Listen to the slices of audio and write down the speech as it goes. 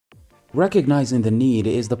Recognizing the need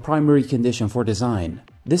is the primary condition for design.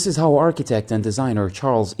 This is how architect and designer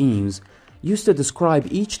Charles Eames used to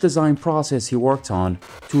describe each design process he worked on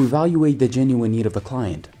to evaluate the genuine need of the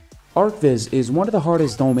client. Archviz is one of the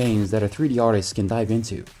hardest domains that a 3D artist can dive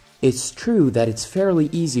into. It's true that it's fairly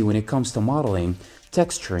easy when it comes to modeling,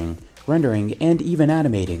 texturing, rendering, and even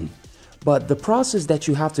animating. But the process that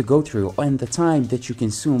you have to go through and the time that you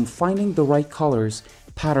consume finding the right colors,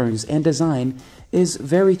 patterns, and design is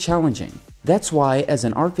very challenging. That's why, as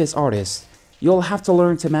an Archviz artist, you'll have to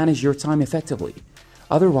learn to manage your time effectively.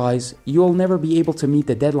 Otherwise, you'll never be able to meet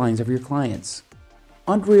the deadlines of your clients.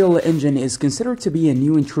 Unreal Engine is considered to be a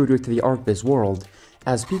new intruder to the Archviz world,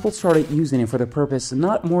 as people started using it for the purpose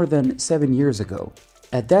not more than 7 years ago.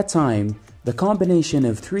 At that time, the combination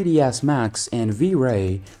of 3ds Max and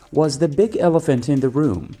Vray was the big elephant in the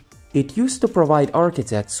room. It used to provide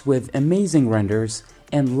architects with amazing renders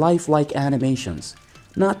and lifelike animations,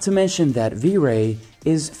 not to mention that Vray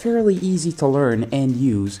is fairly easy to learn and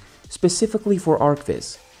use specifically for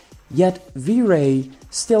Archviz. Yet Vray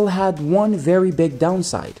still had one very big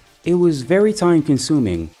downside. It was very time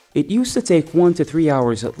consuming. It used to take 1 to 3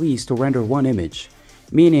 hours at least to render one image,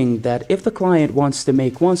 meaning that if the client wants to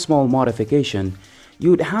make one small modification,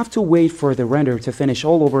 you'd have to wait for the render to finish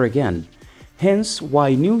all over again. Hence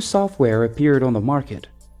why new software appeared on the market,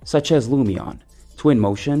 such as Lumion,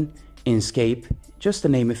 Twinmotion, Inkscape, just to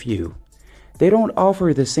name a few. They don't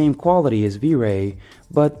offer the same quality as Vray,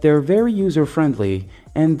 but they're very user-friendly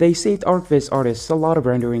and they saved Archviz artists a lot of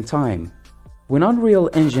rendering time. When Unreal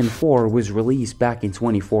Engine 4 was released back in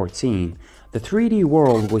 2014, the 3D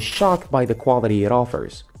world was shocked by the quality it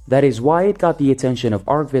offers. That is why it got the attention of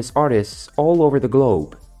Archviz artists all over the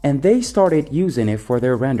globe, and they started using it for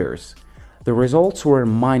their renders. The results were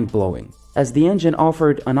mind-blowing, as the engine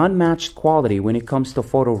offered an unmatched quality when it comes to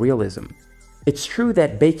photorealism. It's true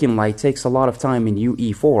that baking light takes a lot of time in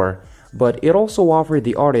UE4, but it also offered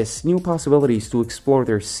the artists new possibilities to explore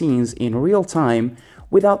their scenes in real time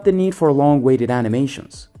without the need for long-waited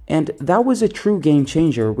animations. And that was a true game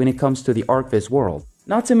changer when it comes to the Archviz world.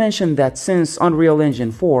 Not to mention that since Unreal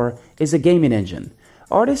Engine 4 is a gaming engine,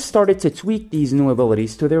 artists started to tweak these new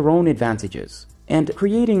abilities to their own advantages, and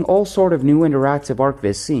creating all sort of new interactive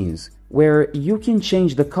Archviz scenes, where you can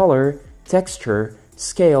change the color, texture,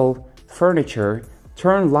 scale, furniture,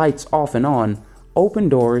 turn lights off and on, open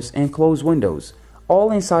doors and close windows,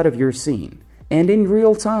 all inside of your scene, and in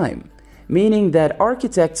real time, meaning that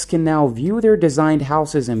architects can now view their designed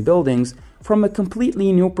houses and buildings from a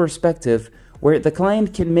completely new perspective where the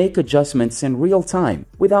client can make adjustments in real time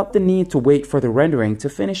without the need to wait for the rendering to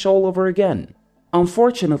finish all over again.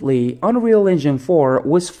 Unfortunately, Unreal Engine 4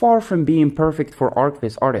 was far from being perfect for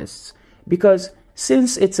Archviz artists, because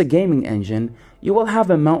since it's a gaming engine, you will have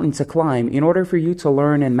a mountain to climb in order for you to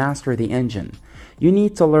learn and master the engine. You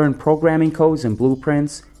need to learn programming codes and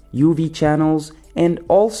blueprints, UV channels, and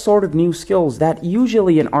all sort of new skills that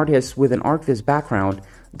usually an artist with an Archviz background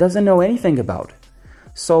doesn't know anything about.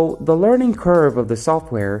 So the learning curve of the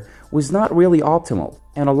software was not really optimal,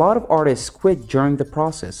 and a lot of artists quit during the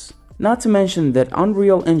process. Not to mention that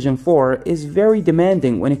Unreal Engine 4 is very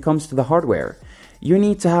demanding when it comes to the hardware. You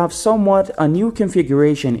need to have somewhat a new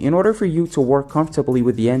configuration in order for you to work comfortably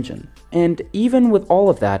with the engine. And even with all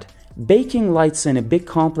of that, baking lights in a big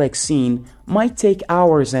complex scene might take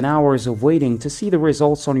hours and hours of waiting to see the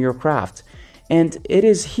results on your craft. And it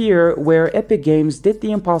is here where Epic Games did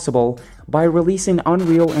the impossible by releasing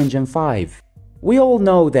Unreal Engine 5. We all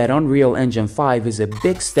know that Unreal Engine 5 is a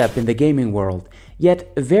big step in the gaming world,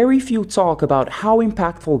 yet very few talk about how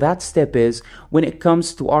impactful that step is when it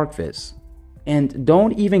comes to Archviz. And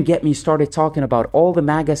don't even get me started talking about all the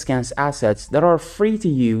Megascans assets that are free to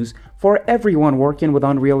use for everyone working with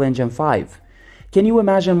Unreal Engine 5. Can you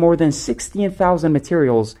imagine more than 16,000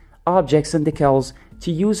 materials, objects and decals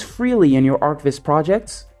to use freely in your Archviz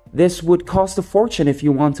projects? This would cost a fortune if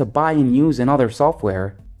you want to buy and use another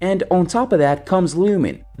software. And on top of that comes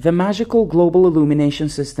Lumen, the magical global illumination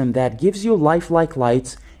system that gives you lifelike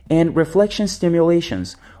lights and reflection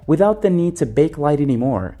stimulations without the need to bake light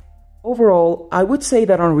anymore. Overall, I would say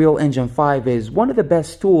that Unreal Engine 5 is one of the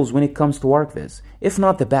best tools when it comes to Archviz, if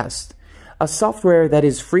not the best. A software that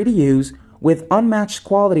is free to use with unmatched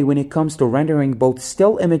quality when it comes to rendering both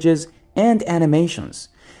still images and animations.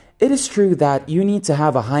 It is true that you need to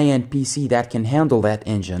have a high-end PC that can handle that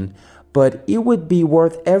engine, but it would be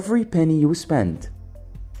worth every penny you spend.